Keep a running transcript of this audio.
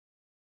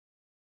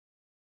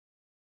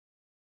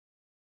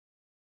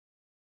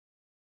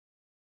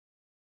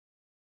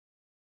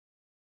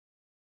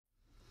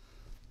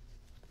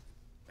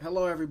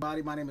Hello,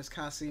 everybody. My name is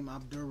Kasim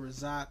Abdur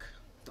Razak,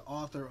 the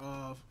author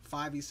of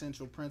 5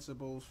 Essential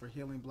Principles for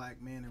Healing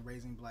Black Men and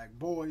Raising Black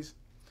Boys.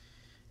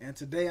 And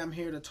today I'm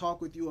here to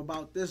talk with you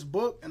about this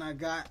book, and I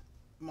got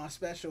my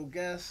special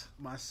guest,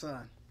 my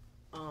son.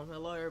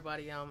 Hello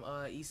everybody, I'm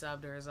Isa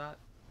Abdur Razak.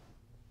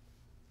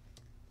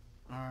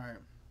 All right.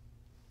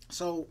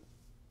 So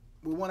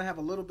we want to have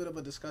a little bit of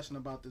a discussion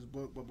about this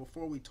book, but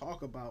before we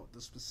talk about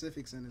the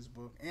specifics in this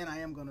book, and I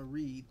am going to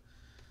read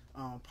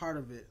part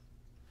of it,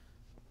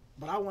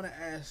 but I want to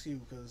ask you,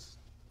 because,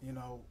 you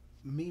know,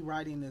 me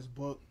writing this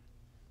book,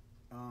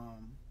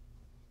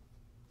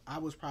 I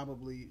was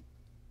probably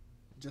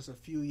just a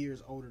few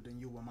years older than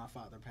you when my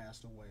father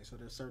passed away. So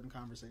there's certain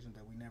conversations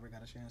that we never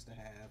got a chance to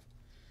have.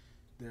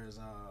 There's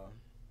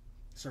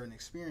certain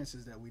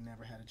experiences that we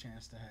never had a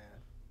chance to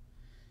have.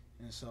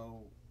 And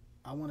so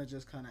I want to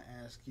just kind of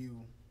ask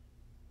you,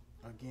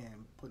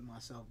 again, putting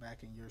myself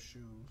back in your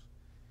shoes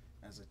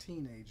as a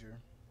teenager,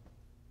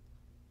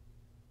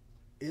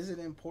 is it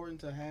important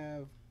to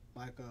have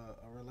like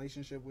a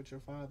relationship with your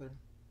father?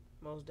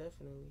 Most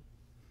definitely.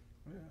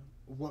 Yeah.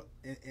 What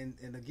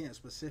and again,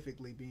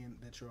 specifically being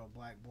that you're a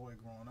black boy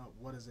growing up,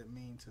 what does it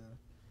mean to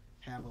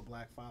have a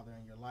black father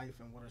in your life,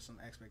 and what are some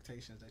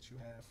expectations that you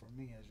have for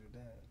me as your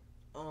dad?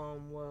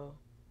 Well,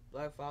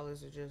 black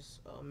fathers are just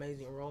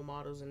amazing role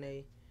models, and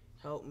they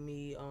help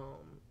me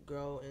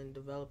grow and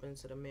develop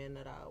into the man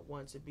that I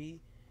want to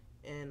be.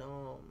 And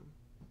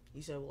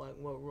you said, like,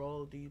 what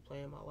role do you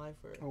play in my life?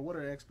 Or what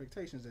are the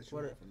expectations that you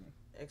have for me?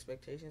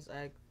 Expectations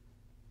I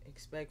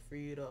expect for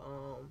you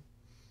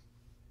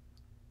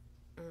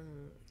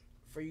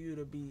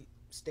to be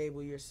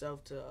stable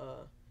yourself,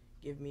 to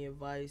give me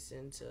advice,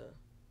 and to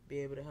be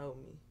able to help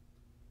me.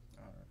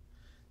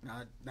 All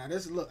right. Now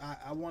this look.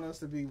 I want us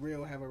to be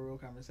real, have a real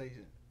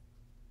conversation.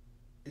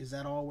 Is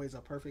that always a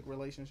perfect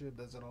relationship?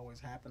 Does it always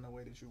happen the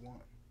way that you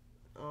want?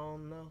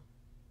 No.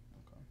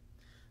 Okay.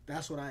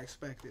 That's what I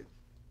expected.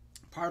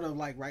 Part of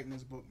like writing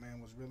this book,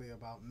 man, was really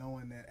about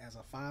knowing that as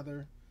a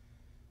father,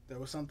 there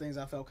were some things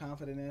I felt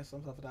confident in,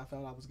 some stuff that I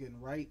felt I was getting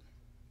right,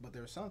 but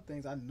there were some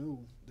things I knew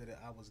that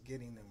I was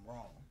getting them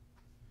wrong.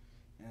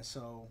 And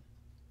so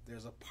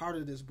there's a part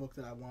of this book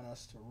that I want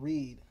us to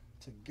read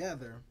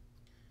together,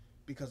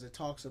 because it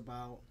talks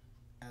about,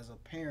 as a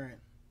parent,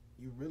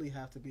 you really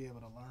have to be able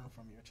to learn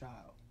from your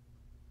child.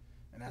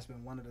 And that's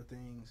been one of the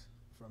things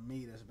for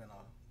me that's been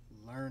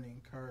a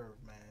learning curve,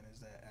 man, is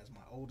that as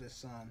my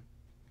oldest son,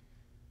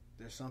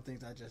 there's some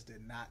things I just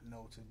did not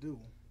know to do.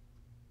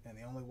 And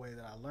the only way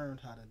that I learned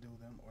how to do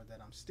them, or that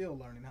I'm still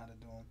learning how to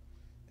do them,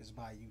 is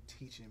by you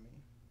teaching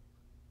me.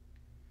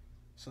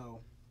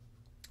 So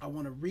I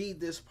want to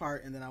read this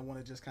part, and then I want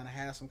to just kind of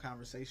have some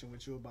conversation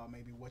with you about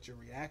maybe what your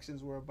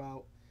reactions were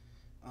about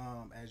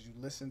as you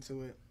listen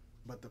to it.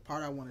 But the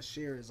part I want to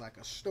share is like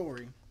a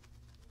story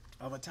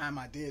of a time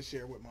I did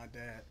share with my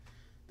dad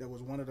that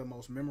was one of the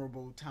most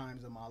memorable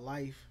times of my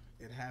life.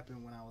 It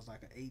happened when I was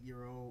like an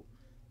 8-year-old,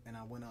 and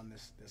I went on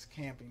this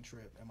camping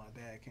trip, and my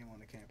dad came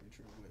on the camping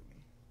trip with me.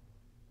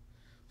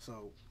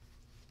 So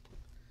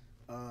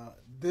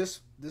this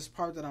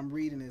part that I'm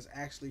reading is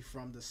actually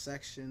from the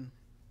section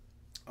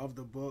of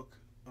the book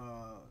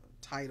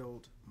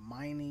titled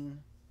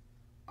Mining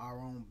Our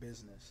Own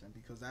Business. And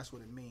because that's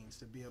what it means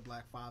to be a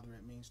black father,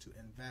 it means to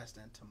invest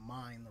and to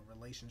mine the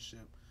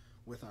relationship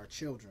with our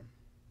children.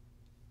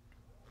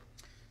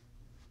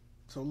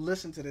 So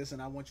listen to this,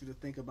 and I want you to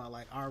think about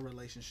like our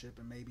relationship,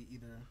 and maybe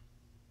either,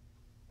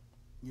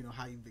 you know,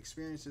 how you've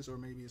experienced this, or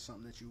maybe it's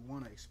something that you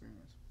want to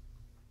experience.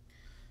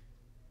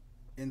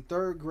 In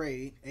 3rd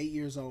grade, 8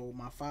 years old,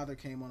 my father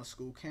came on a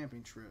school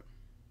camping trip,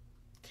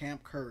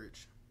 Camp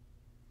Courage.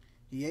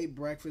 He ate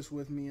breakfast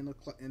with me in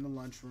the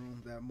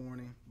lunchroom that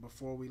morning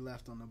before we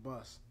left on the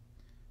bus.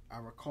 I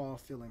recall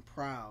feeling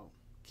proud.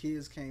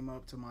 Kids came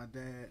up to my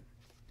dad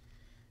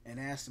and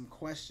asked him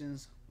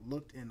questions,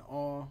 looked in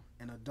awe,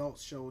 and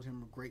adults showed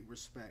him great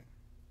respect.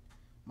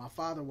 My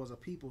father was a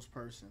people's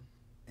person,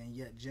 and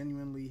yet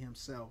genuinely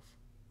himself.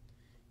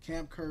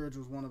 Camp Courage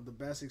was one of the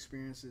best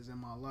experiences in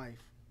my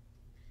life.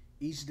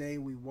 Each day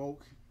we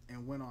woke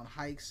and went on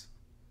hikes,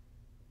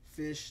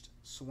 fished,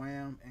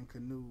 swam, and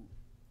canoed.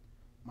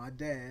 My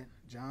dad,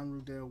 John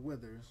Rudell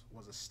Withers,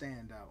 was a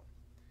standout.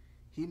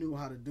 He knew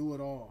how to do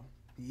it all.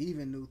 He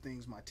even knew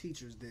things my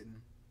teachers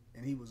didn't,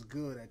 and he was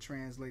good at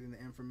translating the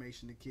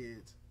information to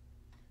kids.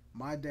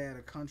 My dad,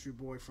 a country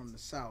boy from the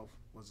South,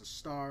 was the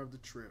star of the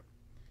trip.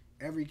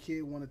 Every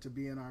kid wanted to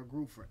be in our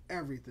group for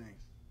everything.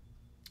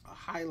 A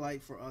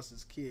highlight for us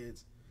as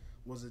kids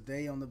was a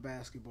day on the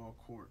basketball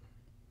court.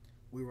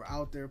 We were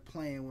out there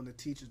playing when the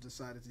teachers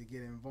decided to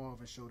get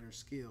involved and show their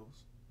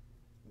skills.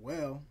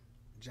 Well,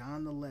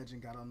 John the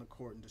Legend got on the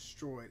court and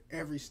destroyed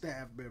every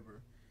staff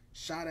member.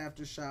 Shot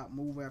after shot,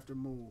 move after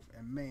move,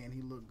 and man,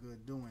 he looked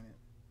good doing it.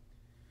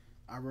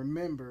 I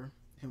remember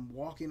him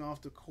walking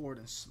off the court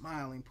and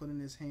smiling, putting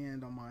his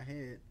hand on my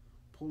head,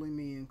 pulling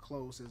me in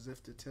close as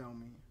if to tell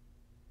me,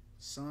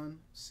 "Son,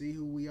 see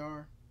who we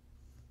are?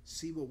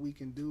 See what we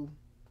can do?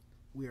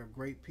 We are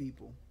great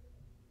people."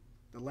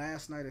 The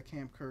last night of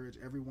Camp Courage,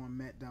 everyone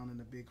met down in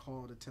the big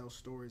hall to tell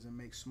stories and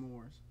make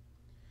s'mores.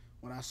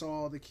 When I saw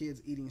all the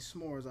kids eating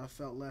s'mores, I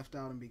felt left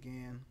out and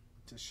began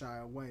to shy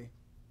away.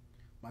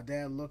 My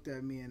dad looked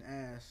at me and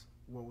asked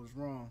what was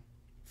wrong.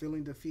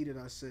 Feeling defeated,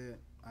 I said,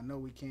 I know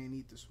we can't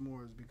eat the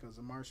s'mores because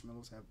the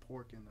marshmallows have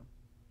pork in them.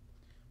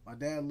 My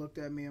dad looked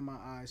at me in my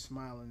eyes,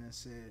 smiling, and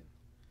said,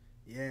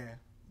 yeah,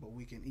 but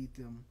we can eat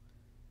them.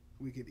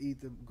 We could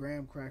eat the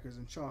graham crackers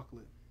and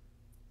chocolate.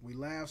 We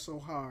laughed so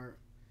hard,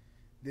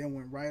 then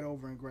went right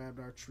over and grabbed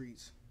our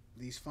treats.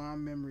 These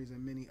fond memories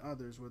and many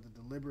others were the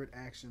deliberate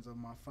actions of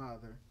my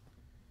father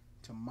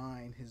to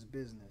mind his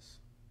business.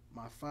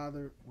 My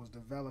father was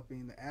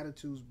developing the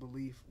attitudes,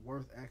 belief,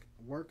 work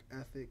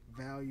ethic,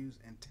 values,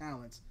 and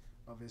talents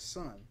of his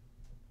son,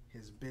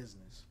 his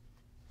business.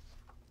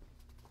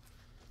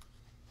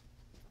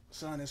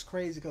 Son, it's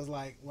crazy because,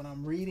 like, when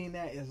I'm reading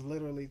that, it's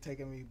literally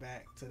taking me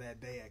back to that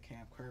day at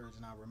Camp Courage,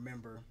 and I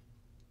remember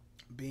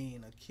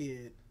being a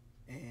kid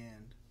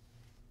and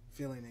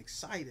feeling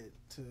excited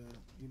to,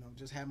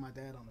 just have my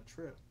dad on a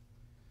trip.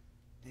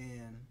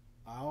 And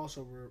I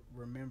also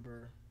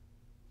remember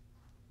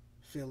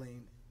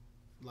feeling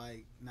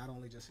like not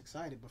only just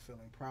excited, but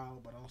feeling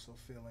proud, but also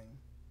feeling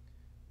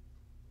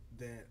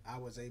that I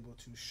was able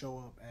to show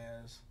up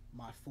as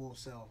my full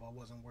self. I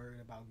wasn't worried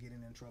about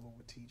getting in trouble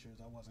with teachers.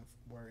 I wasn't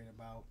worried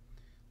about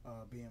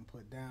being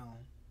put down.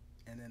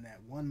 And then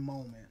that one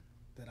moment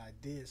that I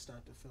did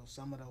start to feel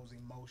some of those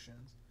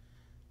emotions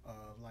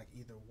of like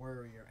either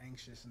worry or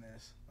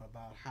anxiousness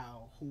about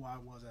how who I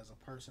was as a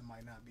person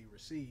might not be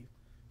received,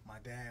 my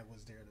dad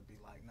was there to be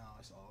like, no,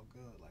 it's all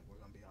good. Like, we're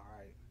going to be all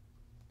right.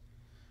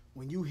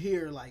 When you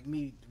hear like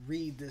me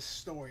read this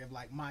story of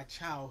like my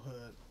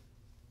childhood,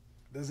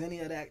 does any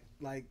of that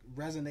like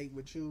resonate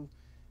with you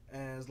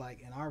as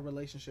like in our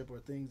relationship or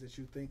things that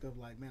you think of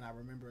like, man, I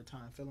remember a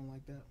time feeling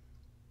like that?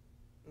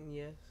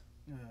 Yes.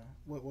 Yeah.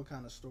 What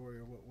kind of story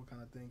or what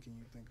kind of thing can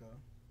you think of?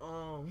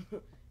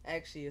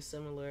 Actually a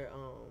similar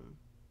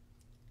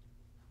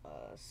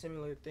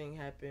thing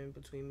happened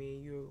between me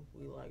and you.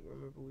 We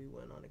remember we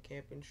went on a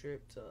camping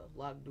trip to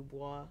Lac du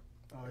Bois.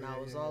 And I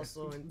was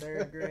also in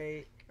 3rd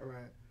grade.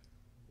 Right.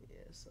 Yeah,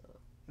 so.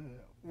 Yeah.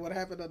 What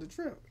happened on the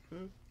trip?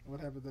 Hmm? What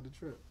happened on the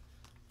trip?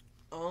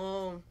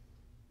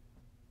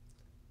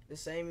 The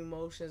same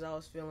emotions. I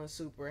was feeling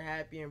super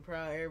happy and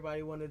proud.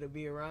 Everybody wanted to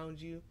be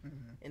around you,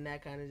 and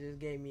that kind of just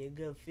gave me a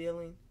good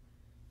feeling.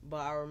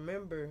 But I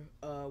remember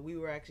we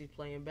were actually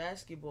playing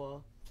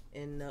basketball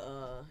in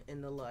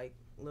the like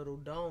little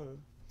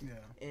dome.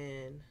 Yeah.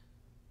 And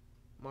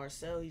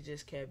Marcel, he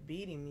just kept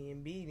beating me,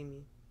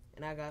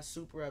 and I got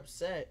super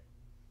upset.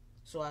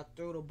 So I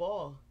threw the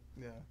ball.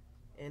 Yeah.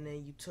 And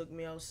then you took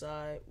me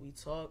outside. We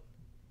talked.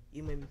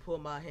 You made me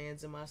put my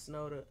hands in my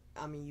snow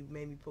you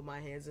made me put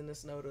my hands in the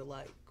snow to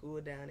like cool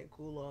down and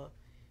cool off.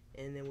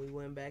 And then we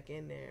went back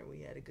in there and we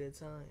had a good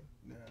time.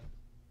 Yeah.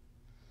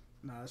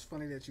 No, it's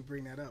funny that you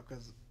bring that up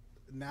because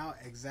now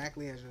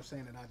exactly as you're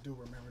saying it, I do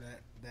remember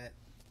that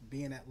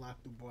being at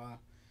Lac du Bois,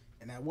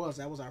 and that was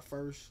our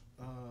first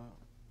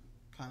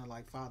kind of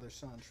like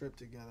father-son trip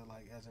together,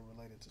 like as it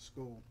related to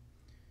school.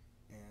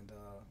 And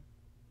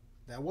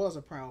that was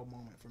a proud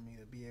moment for me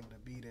to be able to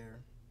be there.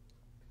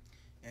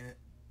 And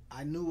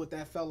I knew what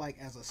that felt like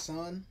as a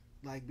son,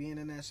 like being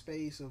in that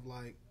space of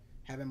like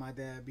having my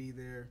dad be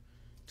there,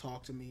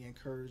 talk to me,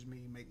 encourage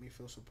me, make me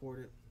feel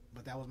supported.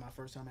 But that was my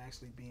first time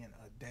actually being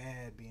a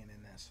dad, being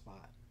in that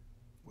spot,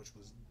 which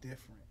was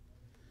different.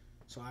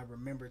 So I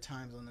remember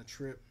times on the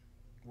trip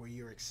where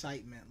your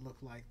excitement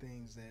looked like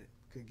things that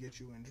could get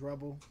you in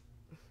trouble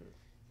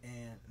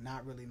and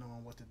not really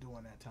knowing what to do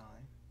in that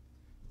time.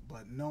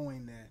 But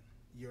knowing that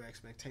your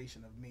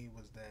expectation of me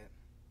was that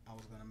I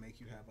was going to make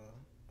you have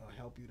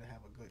help you to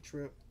have a good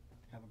trip,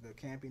 have a good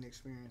camping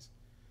experience,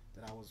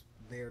 that I was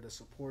there to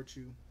support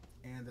you,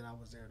 and that I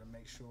was there to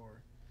make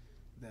sure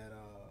that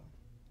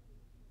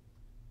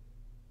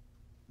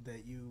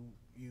that you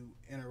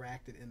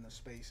interacted in the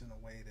space in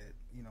a way that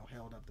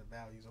held up the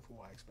values of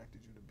who I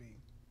expected you to be.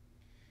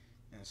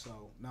 And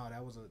so no,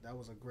 that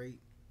was a great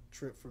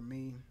trip for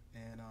me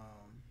and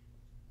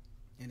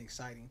an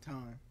exciting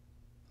time.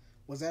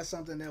 Was that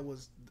something that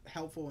was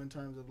helpful in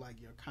terms of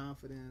like your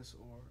confidence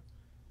or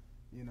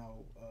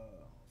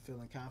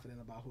feeling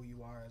confident about who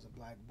you are as a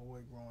black boy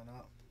growing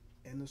up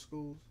in the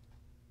schools?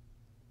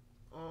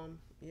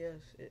 Yes.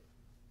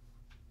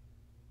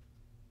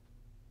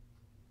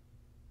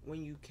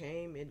 When you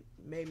came, it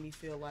made me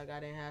feel like I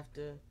didn't have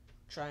to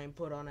try and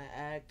put on an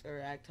act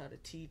or act how the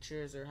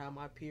teachers or how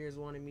my peers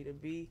wanted me to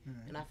be.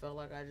 Mm-hmm. And I felt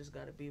like I just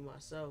got to be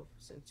myself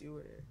since you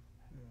were there.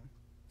 Yeah.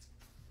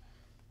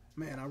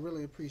 Man, I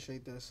really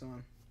appreciate that,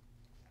 son.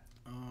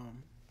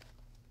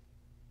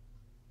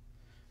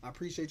 I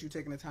appreciate you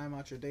taking the time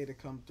out your day to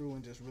come through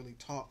and just really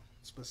talk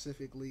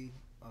specifically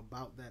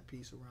about that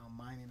piece around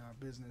minding our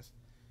business.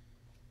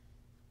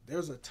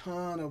 There's a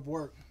ton of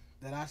work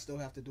that I still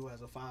have to do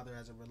as a father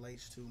as it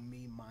relates to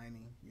me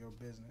minding your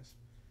business.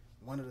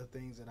 One of the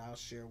things that I'll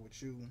share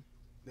with you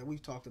that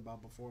we've talked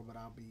about before, but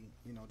I'll be,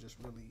 just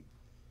really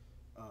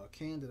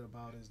candid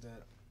about is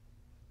that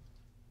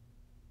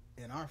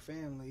in our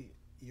family,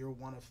 you're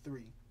one of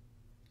three.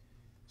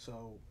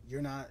 So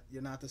you're not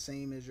the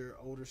same as your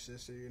older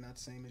sister. You're not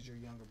the same as your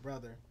younger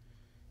brother.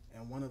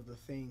 And one of the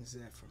things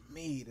that for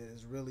me that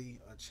is really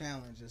a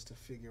challenge is to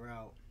figure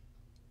out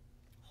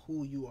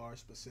who you are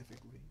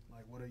specifically.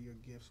 Like, what are your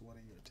gifts? What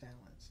are your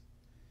talents?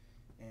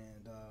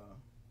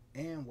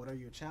 And what are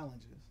your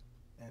challenges?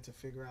 And to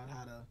figure out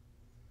how to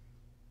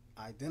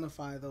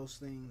identify those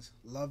things,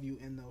 love you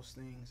in those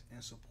things,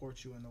 and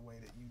support you in the way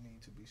that you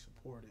need to be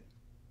supported.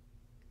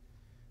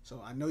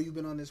 So I know you've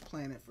been on this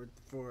planet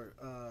for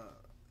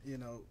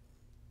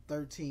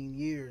 13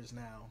 years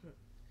now.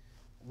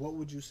 What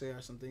would you say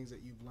are some things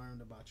that you've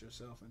learned about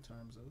yourself in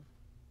terms of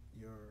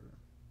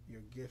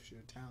your gifts,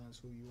 your talents,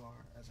 who you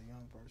are as a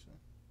young person?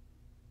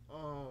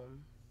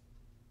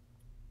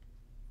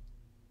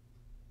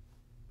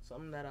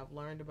 Something that I've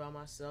learned about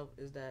myself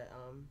is that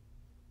I'm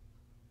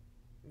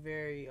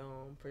very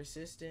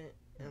persistent,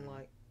 and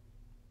like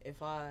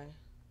if I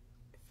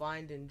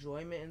find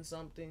enjoyment in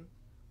something,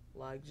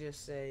 like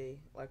just say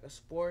like a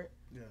sport,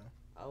 Yeah.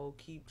 I will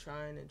keep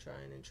trying and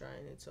trying and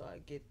trying until I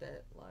get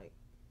that, like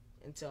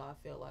until I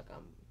feel like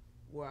I'm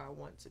where I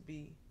want to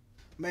be.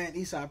 Man,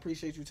 Issa, I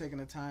appreciate you taking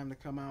the time to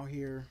come out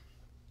here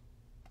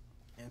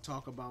and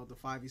talk about the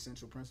 5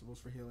 essential principles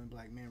for healing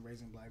black men,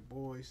 raising black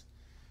boys.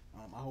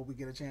 I hope we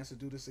get a chance to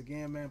do this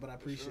again, man, but I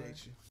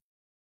appreciate you.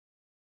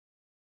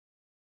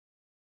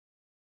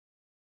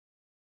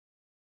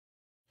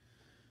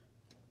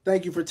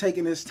 Thank you for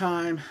taking this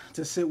time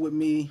to sit with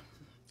me,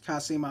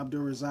 Kasim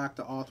Abdul-Razak,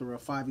 the author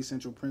of 5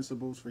 Essential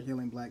Principles for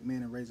Healing Black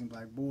Men and Raising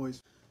Black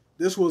Boys.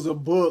 This was a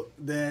book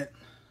that,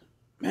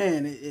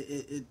 man,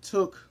 it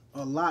took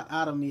a lot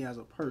out of me as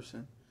a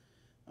person.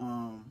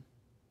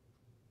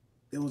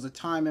 There was a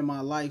time in my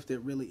life that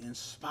really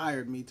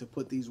inspired me to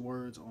put these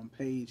words on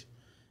page,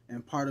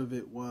 and part of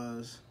it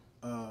was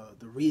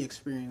the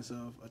re-experience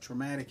of a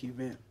traumatic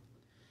event.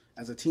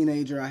 As a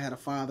teenager, I had a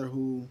father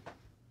who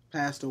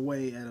passed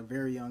away at a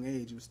very young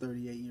age. He was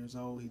 38 years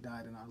old. He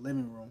died in our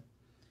living room.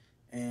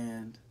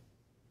 And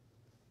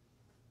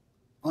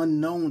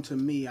unknown to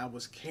me, I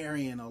was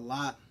carrying a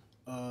lot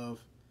of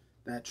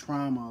that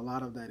trauma, a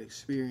lot of that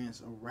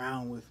experience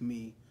around with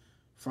me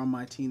from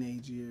my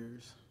teenage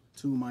years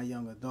to my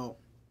young adult.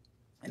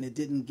 And it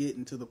didn't get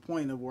into the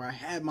point of where I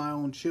had my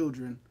own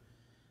children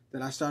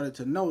that I started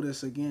to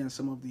notice, again,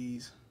 some of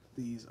these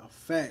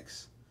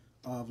effects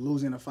of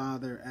losing a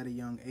father at a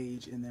young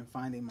age and then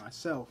finding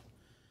myself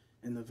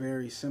in the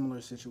very similar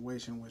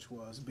situation, which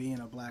was being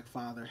a black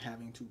father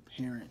having to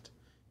parent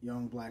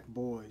young black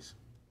boys.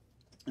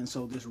 And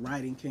so this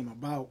writing came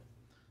about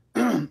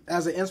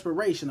as an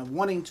inspiration of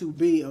wanting to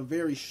be a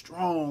very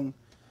strong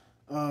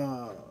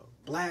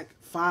black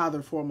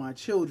father for my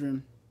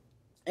children,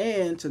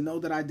 and to know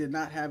that I did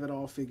not have it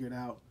all figured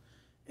out,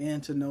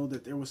 and to know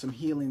that there was some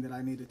healing that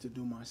I needed to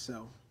do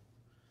myself.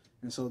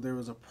 And so there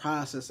was a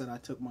process that I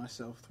took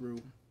myself through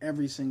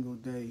every single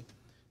day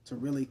to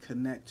really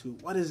connect to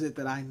what is it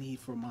that I need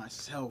for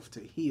myself to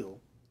heal,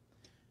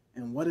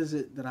 and what is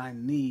it that I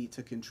need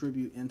to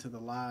contribute into the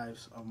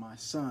lives of my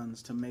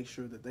sons to make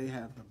sure that they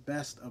have the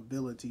best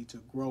ability to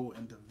grow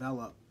and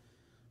develop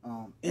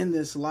in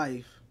this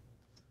life,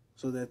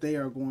 so that they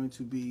are going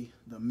to be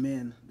the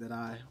men that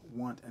I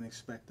want and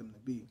expect them to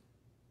be.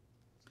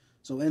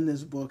 So in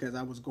this book, as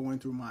I was going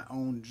through my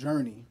own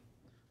journey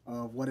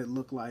of what it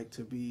looked like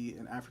to be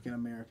an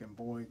African-American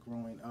boy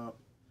growing up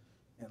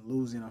and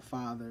losing a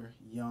father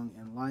young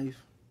in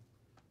life,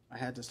 I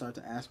had to start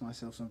to ask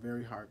myself some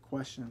very hard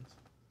questions.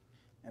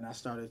 And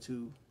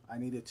I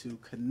needed to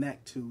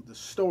connect to the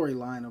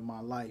storyline of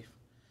my life.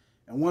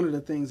 And one of the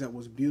things that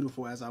was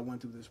beautiful as I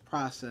went through this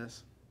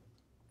process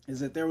is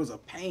that there was a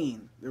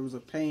pain. There was a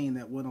pain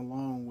that went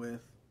along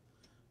with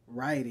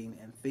writing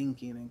and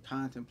thinking and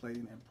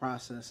contemplating and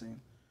processing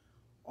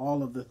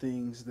all of the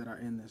things that are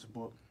in this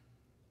book.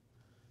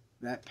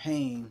 That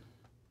pain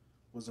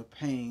was a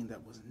pain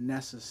that was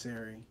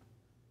necessary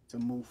to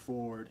move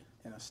forward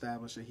and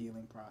establish a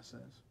healing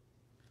process.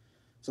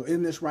 So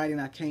in this writing,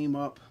 I came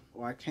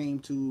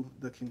to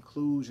the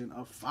conclusion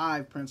of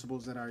 5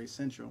 principles that are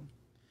essential.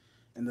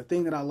 And the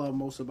thing that I love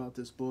most about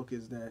this book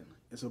is that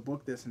it's a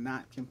book that's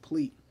not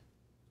complete.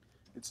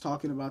 It's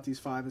talking about these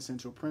 5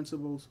 essential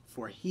principles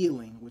for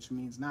healing, which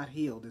means not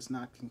healed, it's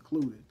not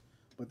concluded.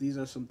 But these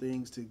are some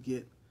things to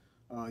get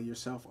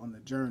yourself on the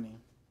journey.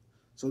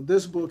 So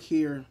this book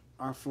here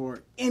are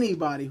for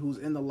anybody who's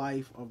in the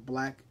life of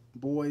black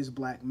boys,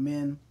 black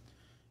men,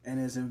 and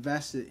is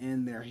invested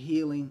in their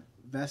healing,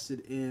 vested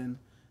in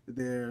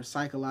their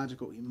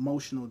psychological,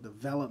 emotional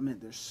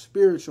development, their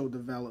spiritual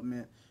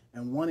development,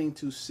 and wanting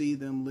to see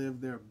them live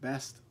their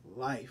best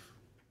life.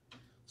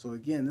 So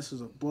again, this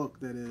is a book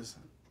that is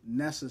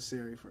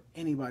necessary for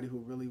anybody who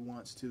really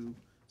wants to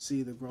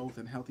see the growth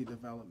and healthy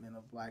development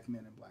of black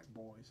men and black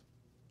boys.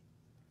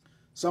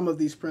 Some of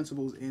these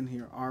principles in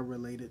here are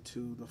related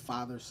to the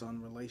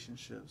father-son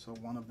relationship. So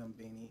one of them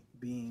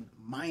being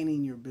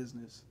mining your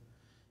business.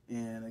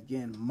 And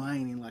again,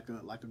 mining like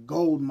a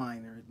gold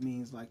miner. It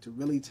means like to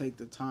really take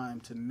the time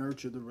to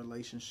nurture the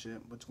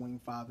relationship between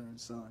father and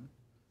son.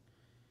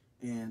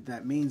 And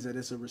that means that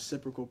it's a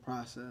reciprocal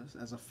process.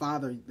 As a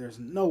father, there's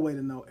no way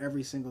to know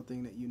every single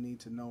thing that you need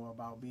to know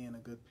about being a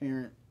good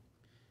parent,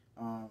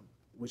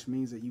 which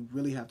means that you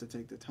really have to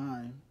take the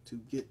time to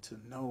get to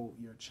know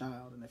your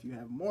child. And if you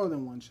have more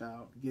than one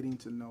child, getting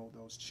to know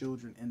those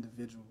children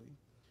individually.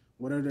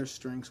 What are their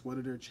strengths? What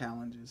are their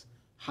challenges?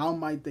 How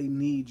might they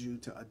need you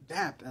to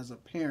adapt as a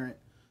parent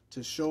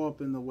to show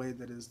up in the way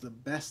that is the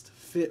best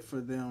fit for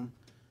them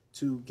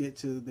to get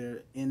to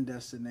their end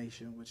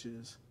destination, which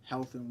is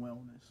health and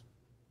wellness.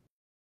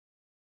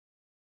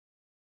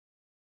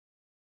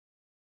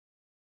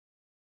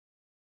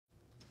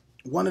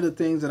 One of the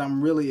things that I'm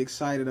really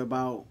excited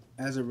about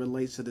as it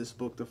relates to this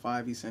book, The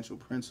 5 Essential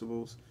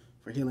Principles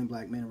for Healing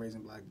Black Men and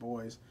Raising Black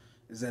Boys,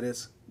 is that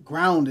it's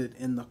grounded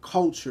in the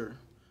culture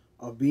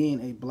of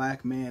being a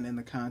black man in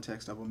the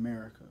context of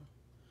America.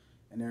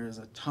 And there is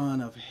a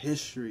ton of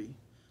history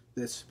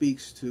that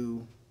speaks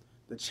to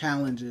the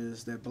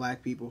challenges that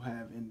black people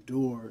have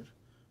endured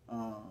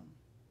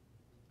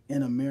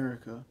in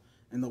America.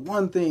 And the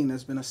one thing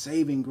that's been a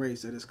saving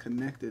grace that is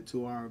connected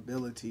to our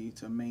ability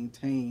to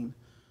maintain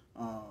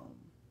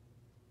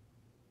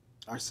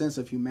our sense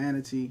of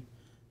humanity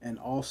and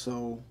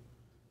also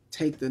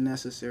take the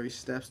necessary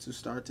steps to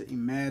start to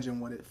imagine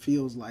what it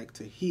feels like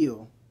to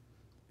heal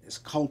is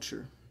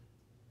culture.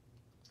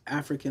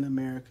 African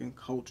American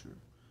culture.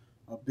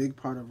 A big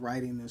part of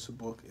writing this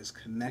book is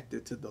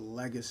connected to the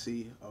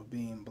legacy of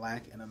being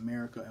black in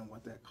America and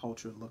what that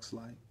culture looks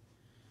like.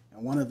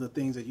 And one of the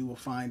things that you will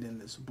find in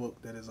this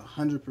book that is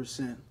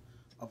 100%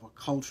 of a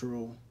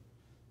cultural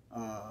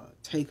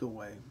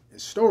takeaway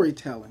is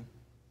storytelling.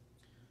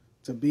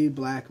 To be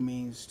black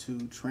means to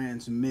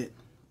transmit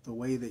the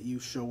way that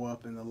you show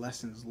up and the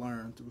lessons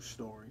learned through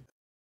story.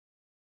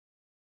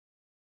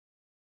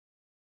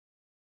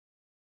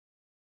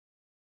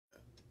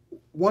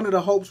 One of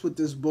the hopes with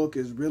this book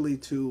is really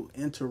to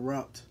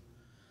interrupt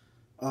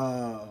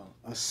a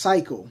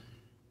cycle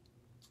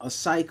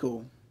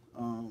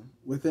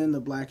within the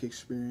black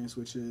experience,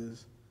 which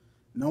is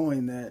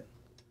knowing that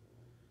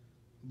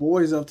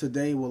boys of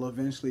today will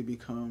eventually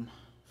become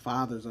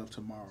fathers of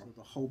tomorrow.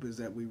 The hope is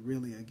that we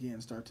really,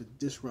 again, start to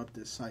disrupt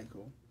this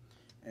cycle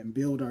and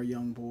build our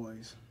young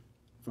boys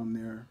from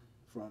their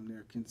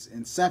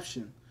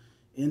inception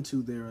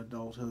into their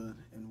adulthood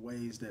in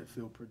ways that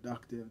feel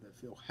productive, that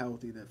feel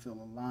healthy, that feel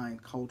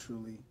aligned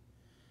culturally.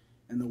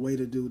 And the way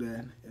to do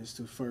that is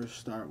to first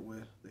start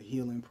with the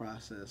healing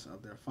process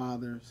of their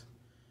fathers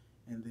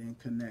and then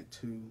connect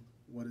to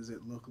what does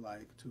it look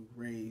like to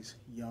raise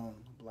young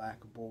black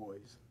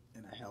boys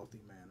in a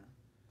healthy manner.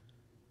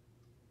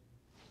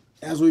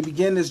 As we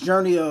begin this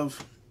journey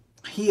of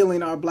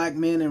healing our black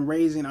men and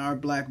raising our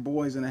black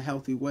boys in a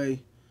healthy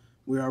way,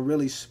 we are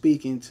really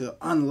speaking to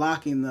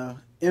unlocking the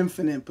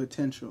infinite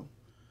potential,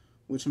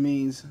 which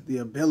means the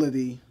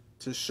ability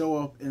to show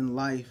up in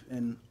life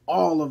in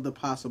all of the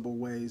possible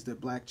ways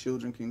that black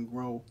children can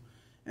grow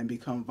and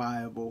become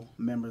viable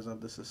members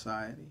of the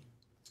society.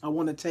 I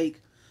want to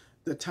take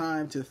the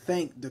time to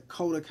thank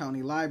Dakota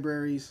County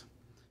Libraries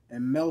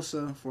and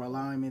MELSA for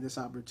allowing me this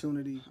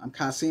opportunity. I'm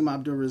Kasim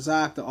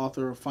Abdul-Razak, the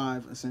author of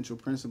 5 Essential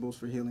Principles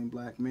for Healing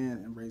Black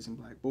Men and Raising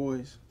Black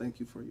Boys. Thank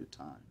you for your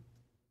time.